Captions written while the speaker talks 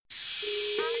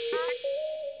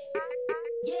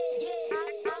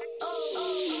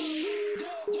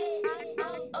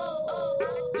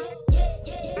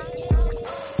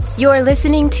You're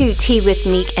listening to Tea with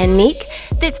Meek and Neek.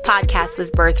 This podcast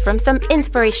was birthed from some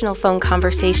inspirational phone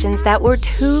conversations that were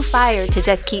too fire to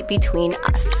just keep between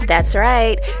us. That's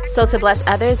right. So to bless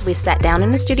others, we sat down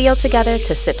in the studio together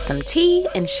to sip some tea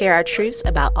and share our truths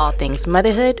about all things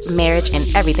motherhood, marriage,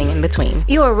 and everything in between.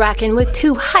 You're rocking with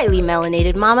two highly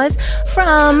melanated mamas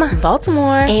from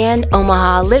Baltimore and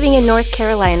Omaha, living in North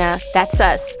Carolina. That's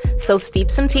us. So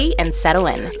steep some tea and settle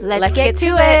in. Let's get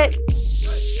to it.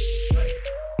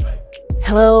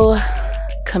 Hello,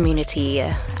 community.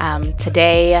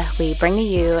 Today we bring to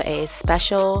you a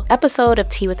special episode of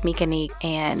Tea with Meek and Neek,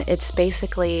 and it's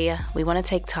basically we want to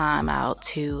take time out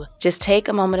to just take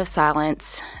a moment of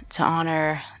silence to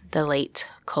honor the late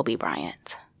Kobe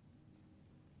Bryant.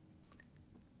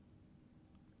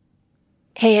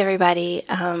 Hey everybody,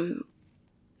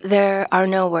 there are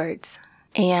no words,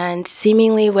 and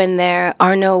seemingly when there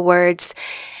are no words,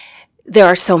 there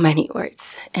are so many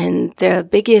words, and the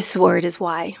biggest word is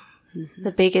why. Mm-hmm.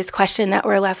 The biggest question that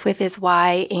we're left with is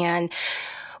why, and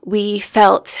we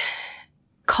felt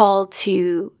called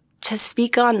to just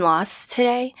speak on loss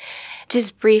today,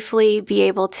 just briefly be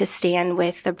able to stand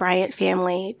with the Bryant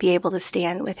family, be able to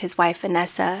stand with his wife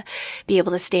Vanessa, be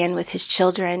able to stand with his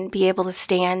children, be able to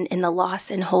stand in the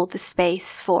loss and hold the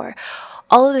space for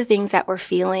all of the things that we're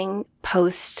feeling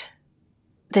post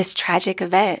this tragic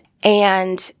event.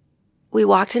 And we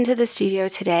walked into the studio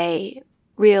today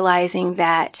realizing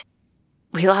that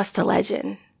we lost a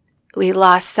legend. We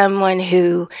lost someone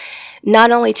who not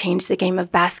only changed the game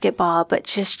of basketball, but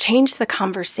just changed the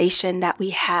conversation that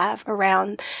we have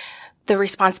around the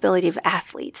responsibility of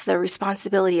athletes, the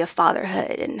responsibility of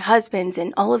fatherhood and husbands,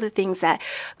 and all of the things that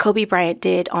Kobe Bryant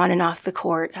did on and off the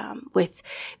court, with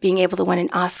being able to win an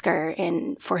Oscar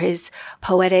and for his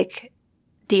poetic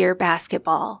Dear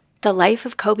Basketball. The life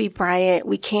of Kobe Bryant,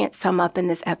 we can't sum up in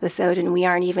this episode, and we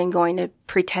aren't even going to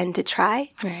pretend to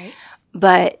try. Right.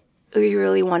 But we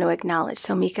really want to acknowledge.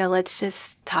 So, Mika, let's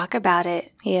just talk about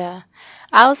it. Yeah.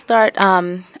 I'll start.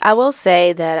 I will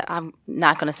say that I'm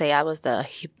not going to say I was the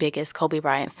biggest Kobe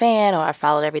Bryant fan or I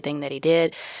followed everything that he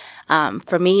did.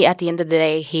 For me, at the end of the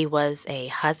day, he was a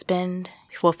husband.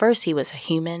 Well, first, he was a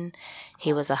human.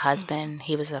 He was a husband.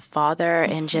 He was a father.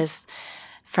 Mm-hmm. And just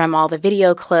from all the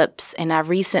video clips, and I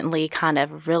recently kind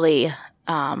of really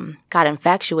got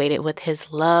infatuated with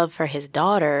his love for his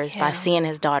daughters by seeing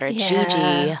his daughter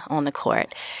Gigi on the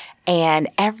court. And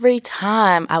every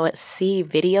time I would see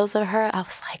videos of her, I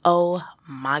was like, oh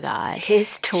my God.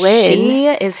 His twin. She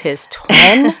is his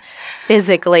twin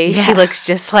physically. Yeah. She looks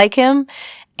just like him.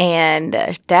 And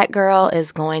that girl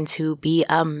is going to be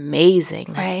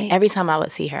amazing. Right. Every time I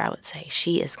would see her, I would say,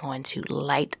 she is going to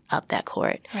light up that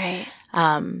court. Right.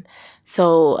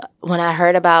 So when I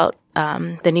heard about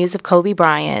the news of Kobe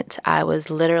Bryant, I was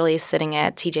literally sitting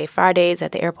at TJ Friday's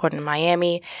at the airport in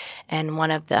Miami, and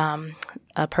one of the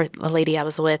a lady I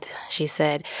was with, she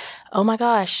said, "Oh my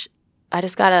gosh, I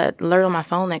just got an alert on my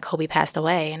phone that Kobe passed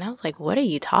away." And I was like, "What are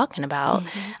you talking about?"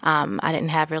 I didn't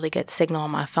have really good signal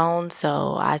on my phone,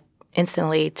 so I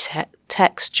instantly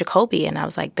text Jacoby, and I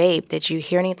was like, "Babe, did you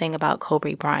hear anything about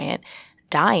Kobe Bryant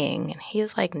dying?" And he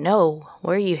was like, "No,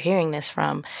 where are you hearing this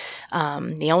from?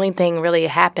 The only thing really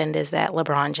happened is that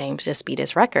LeBron James just beat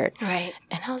his record." Right.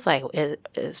 And I was like,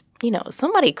 is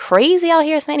somebody crazy out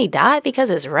here saying he died because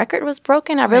his record was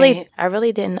broken? I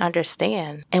really didn't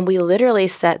understand. And we literally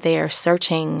sat there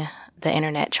searching the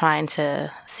internet trying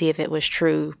to see if it was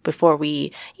true before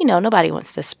we, nobody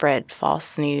wants to spread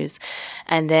false news.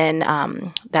 And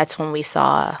then that's when we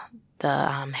saw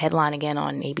the headline again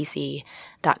on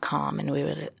ABC.com,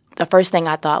 and the first thing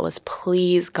I thought was,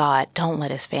 please God, don't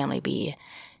let his family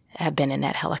have been in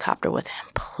that helicopter with him.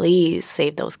 Please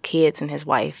save those kids and his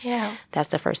wife. Yeah. That's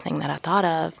the first thing that I thought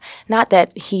of. Not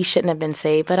that he shouldn't have been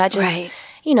saved, but I just,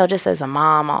 just as a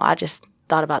mom, I just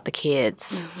thought about the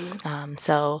kids. Mm-hmm.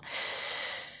 So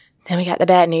then we got the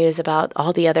bad news about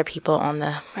all the other people on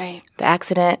the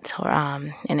accident,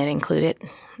 and it included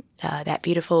that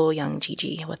beautiful young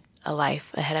Gigi with a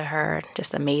life ahead of her,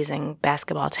 just amazing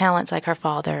basketball talents like her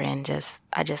father, and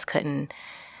I just can't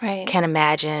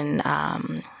imagine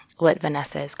what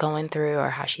Vanessa is going through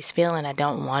or how she's feeling. I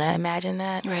don't want to imagine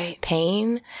that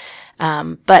pain,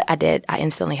 but I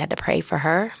instantly had to pray for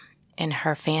her and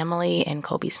her family and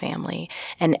Kobe's family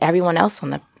and everyone else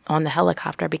on the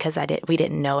helicopter, because we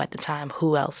didn't know at the time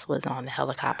who else was on the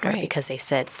helicopter, because they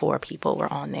said 4 people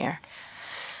were on there.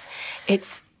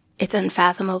 It's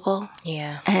unfathomable.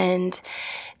 Yeah. And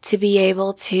to be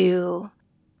able to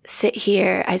sit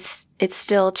here, it's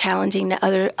still challenging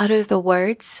to utter the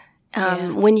words.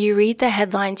 When you read the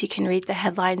headlines, you can read the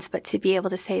headlines, but to be able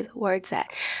to say the words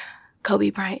that Kobe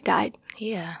Bryant died.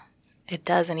 Yeah. It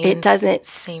doesn't even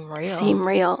seem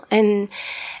real. And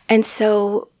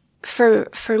so for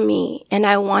me, and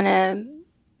I want to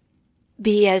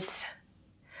be as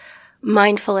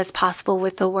mindful as possible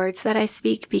with the words that I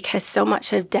speak, because so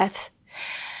much of death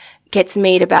gets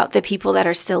made about the people that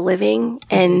are still living.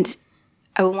 Mm-hmm. And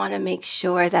I want to make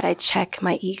sure that I check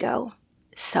my ego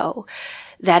so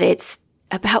that it's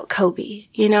about Kobe,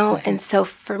 you know? Mm-hmm. And so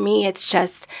for me, it's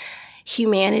just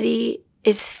humanity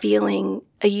is feeling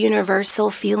a universal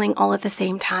feeling all at the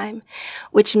same time,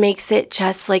 which makes it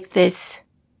just like this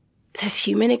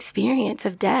human experience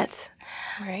of death.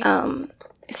 Right.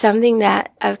 Something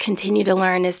that I've continued to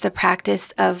learn is the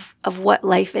practice of what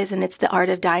life is, and it's the art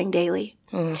of dying daily.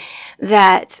 Mm.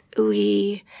 That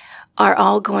we are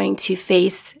all going to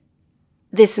face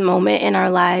this moment in our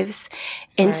lives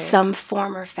in some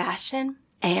form or fashion.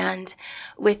 And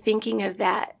with thinking of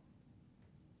that,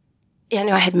 I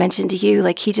know I had mentioned to you,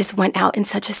 like, he just went out in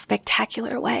such a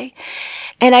spectacular way.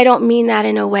 And I don't mean that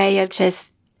in a way of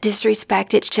just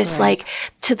disrespect. It's just like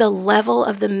to the level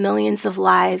of the millions of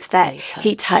lives that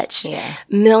he touched. Yeah.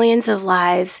 Millions of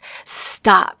lives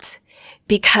stopped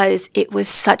because it was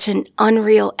such an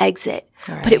unreal exit.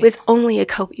 Right. But it was only a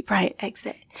Kobe Bryant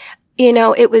exit. You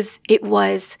know, it was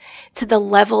to the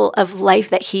level of life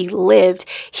that he lived.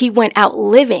 He went out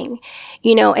living,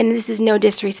 you know, and this is no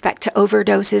disrespect to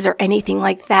overdoses or anything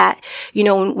like that, you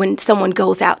know, when someone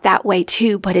goes out that way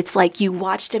too, but it's like you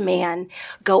watched a man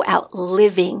go out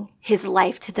living his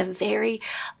life to the very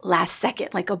last second,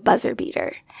 like a buzzer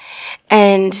beater.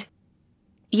 And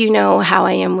you know how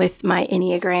I am with my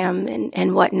Enneagram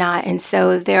and whatnot. And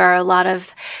so there are a lot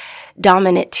of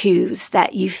dominant twos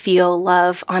that you feel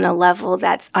love on a level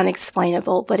that's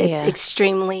unexplainable, but it's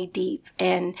extremely deep.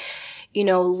 And, you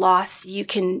know, loss, you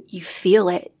feel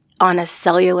it on a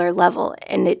cellular level,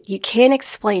 and you can't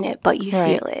explain it, but you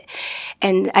feel it.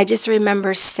 And I just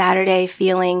remember Saturday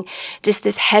feeling just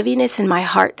this heaviness in my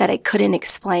heart that I couldn't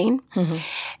explain. Mm-hmm.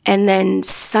 And then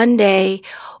Sunday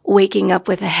waking up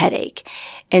with a headache.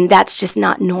 And that's just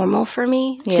not normal for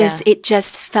me. Yeah. It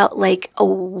just felt like a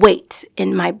weight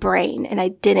in my brain, and I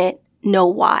didn't know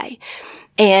why.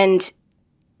 And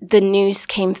the news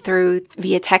came through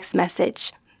via text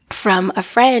message from a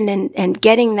friend, and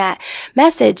getting that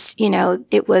message, you know,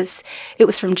 it was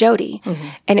from Jody. Mm-hmm.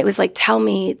 And it was like, tell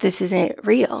me this isn't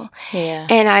real. Yeah.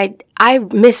 And I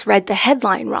misread the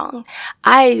headline wrong.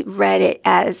 I read it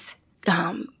as,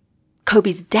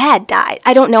 Kobe's dad died.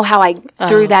 I don't know how I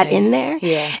threw that in there.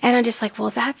 Yeah. And I'm just like,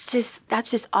 well, that's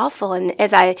just awful. And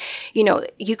as you know,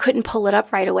 you couldn't pull it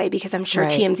up right away because I'm sure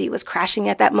TMZ was crashing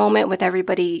at that moment with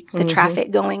everybody, the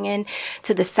traffic going in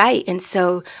to the site. And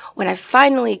so when I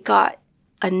finally got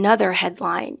another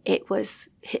headline, it was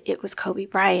Kobe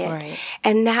Bryant. Right.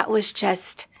 And that was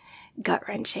just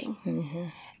gut-wrenching. Mm-hmm.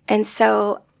 And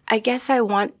so I guess I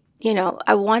want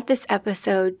this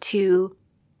episode to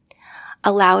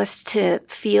allow us to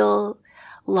feel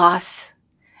loss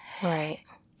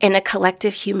in a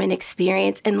collective human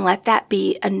experience, and let that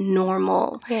be a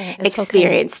normal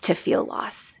experience to feel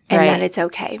loss, and that it's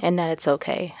okay. And that it's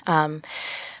okay. I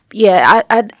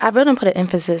really put an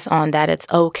emphasis on that it's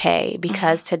okay,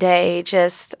 because today,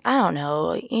 just, I don't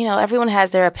know, you know, everyone has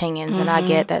their opinions, and I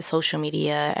get that social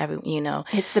media,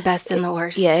 it's the best and the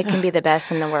worst. Yeah, it can be the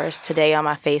best and the worst. Today on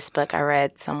my Facebook, I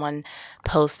read someone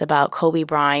post about Kobe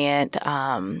Bryant,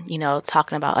 you know,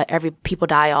 talking about people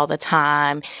die all the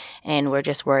time, and we're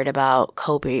just worried about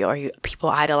Kobe, or people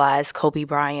idolize Kobe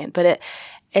Bryant, but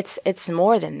it's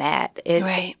more than that. It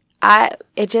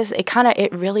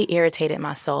really irritated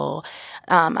my soul.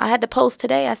 I had to post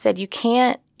today. I said,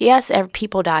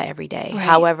 people die every day. Right.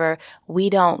 However,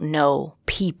 we don't know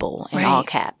people in all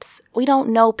caps. We don't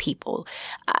know people.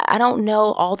 I don't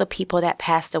know all the people that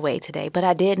passed away today, but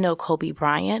I did know Kobe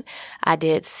Bryant. I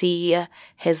did see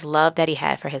his love that he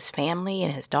had for his family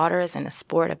and his daughters and the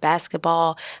sport of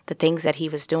basketball, the things that he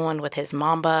was doing with his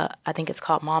Mamba, I think it's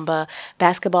called Mamba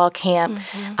basketball camp,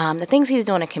 the things he's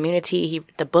doing in community,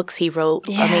 the books he wrote.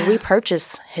 Yeah. I mean, we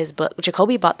purchased his book.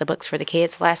 Jacoby bought the books for the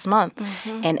kids last month,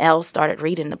 and Elle started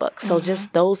reading the book. So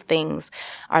just those things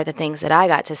are the things that I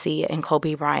got to see in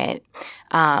Kobe Bryant.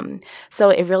 So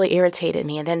it really irritated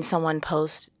me. And then someone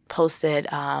posted,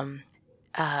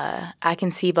 I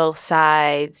can see both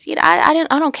sides. You know, I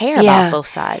don't care about both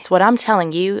sides. What I'm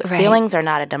telling you, feelings are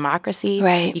not a democracy.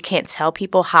 Right. You can't tell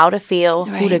people how to feel,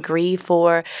 who to grieve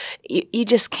for. You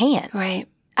just can't. Right.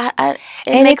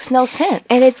 It makes no sense.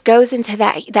 And it goes into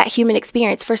that human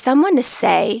experience. For someone to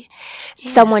say,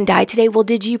 someone died today, well,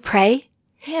 did you pray?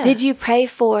 Yeah. Did you pray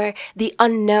for the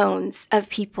unknowns of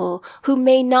people who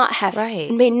may not have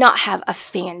a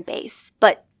fan base,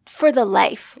 but for the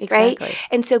life, exactly. right?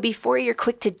 And so before you're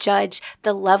quick to judge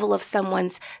the level of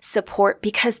someone's support,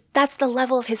 because that's the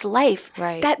level of his life,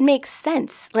 right. that makes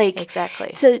sense. Like,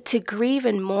 exactly. To grieve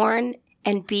and mourn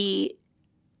and be,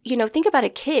 think about a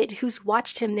kid who's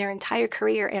watched him their entire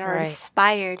career and are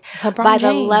inspired by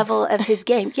the level of his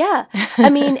game. Yeah. I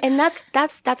mean, and that's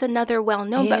another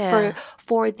well-known, but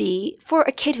for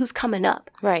a kid who's coming up,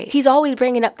 right. he's always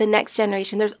bringing up the next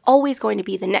generation. There's always going to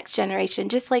be the next generation,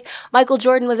 just like Michael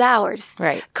Jordan was ours.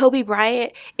 Right. Kobe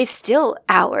Bryant is still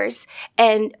ours,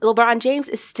 and LeBron James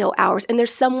is still ours. And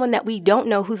there's someone that we don't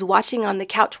know who's watching on the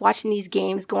couch, watching these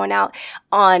games, going out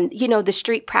on, the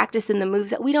street practice and the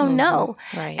moves that we don't know.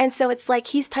 Right. And so it's like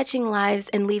he's touching lives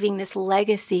and leaving this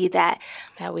legacy that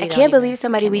I can't believe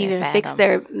somebody would even fix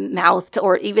their mouth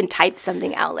or even type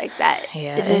something out like that.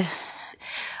 Yeah, it just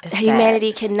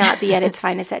humanity cannot be at its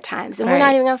finest at times. And we're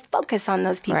not even going to focus on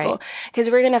those people because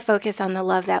we're going to focus on the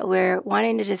love that we're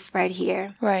wanting to just spread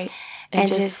here. Right. And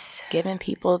just giving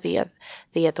people the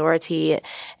authority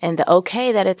and the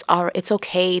okay that it's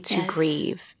okay to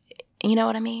grieve. You know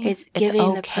what I mean? It's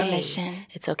giving the permission.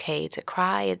 It's okay to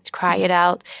cry. Cry it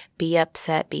out. Be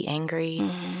upset. Be angry.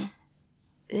 Mm-hmm.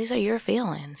 These are your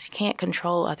feelings. You can't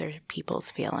control other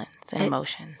people's feelings and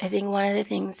emotions. I think one of the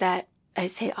things that I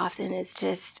say often is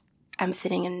just, I'm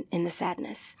sitting in the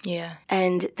sadness. Yeah.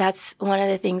 And that's one of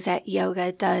the things that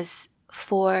yoga does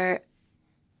for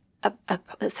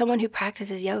someone who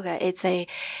practices yoga.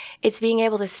 It's being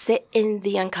able to sit in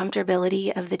the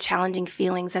uncomfortability of the challenging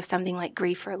feelings of something like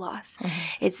grief or loss.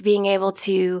 Mm-hmm. It's being able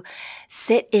to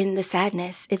sit in the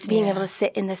sadness. It's being able to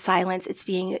sit in the silence. It's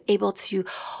being able to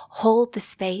hold the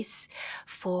space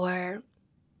for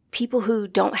people who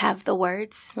don't have the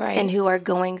words and who are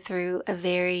going through a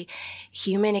very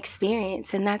human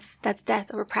experience. And that's death.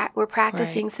 We're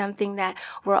practicing something that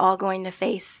we're all going to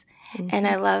face. Mm-hmm. And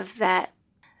I love that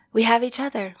we have each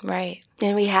other. Right.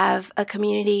 And we have a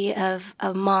community of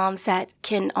moms that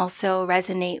can also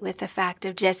resonate with the fact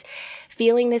of just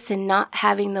feeling this and not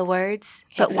having the words,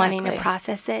 but wanting to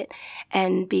process it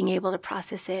and being able to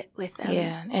process it with them.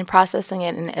 Yeah, and processing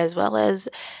it, and as well as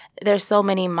there's so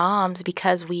many moms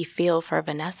because we feel for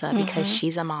Vanessa because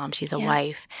she's a mom, she's a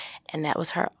wife, and that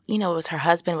was her, it was her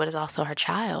husband, but it's also her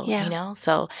child,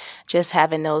 So just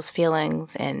having those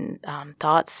feelings and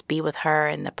thoughts be with her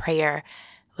in the prayer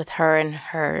with her and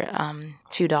her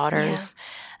two daughters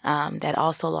that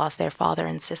also lost their father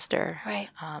and sister. Right.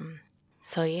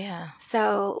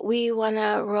 So we want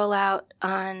to roll out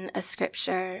on a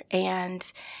scripture,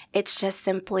 and it's just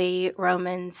simply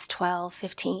Romans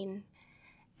 12:15.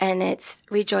 And it's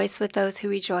rejoice with those who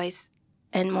rejoice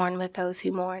and mourn with those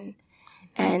who mourn.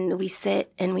 And we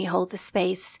sit and we hold the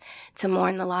space to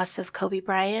mourn the loss of Kobe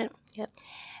Bryant. Yep.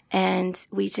 And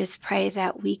we just pray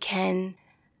that we can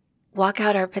walk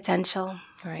out our potential,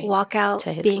 walk out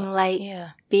being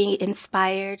light, being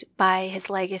inspired by his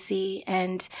legacy,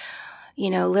 and,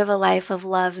 live a life of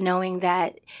love, knowing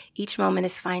that each moment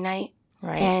is finite.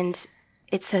 Right. And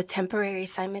it's a temporary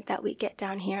assignment that we get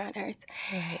down here on earth.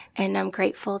 Right. And I'm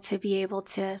grateful to be able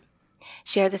to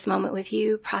share this moment with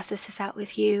you, process this out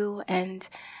with you, and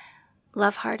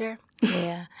love harder.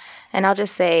 Yeah. And I'll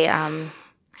just say, I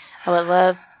would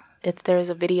love, if there's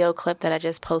a video clip that I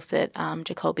just posted,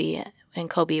 Jacoby and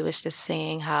Kobe was just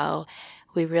saying how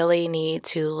we really need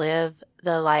to live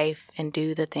the life and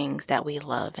do the things that we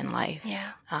love in life.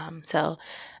 Yeah. So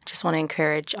I just want to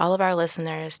encourage all of our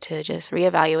listeners to just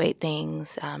reevaluate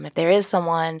things. If there is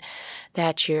someone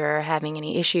that you're having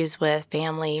any issues with,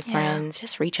 family, friends,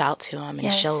 just reach out to them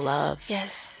and show love.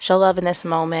 Yes. Show love in this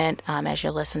moment as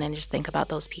you're listening. Just think about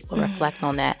those people, reflect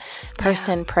on that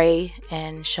person, pray,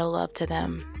 and show love to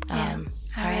them.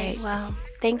 All right. Well,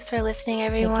 thanks for listening,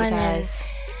 everyone. Thank you, guys.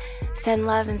 And send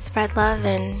love and spread love,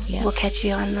 and we'll catch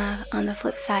you on the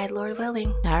flip side, Lord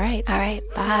willing. All right.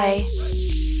 Bye.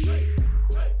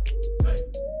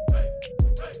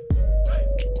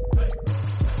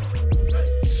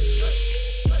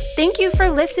 Thank you for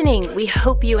listening. We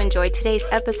hope you enjoyed today's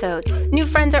episode. New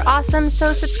friends are awesome,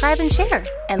 so subscribe and share.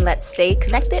 And let's stay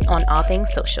connected on all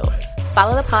things social.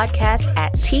 Follow the podcast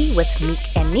at Tea with Meek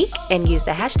and Neek and use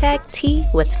the hashtag Tea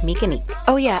with Meek and Neek.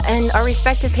 Oh yeah, and our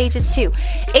respective pages too.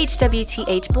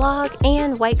 HWTH Blog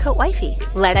and White Coat Wifey.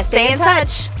 Let's stay in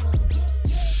touch.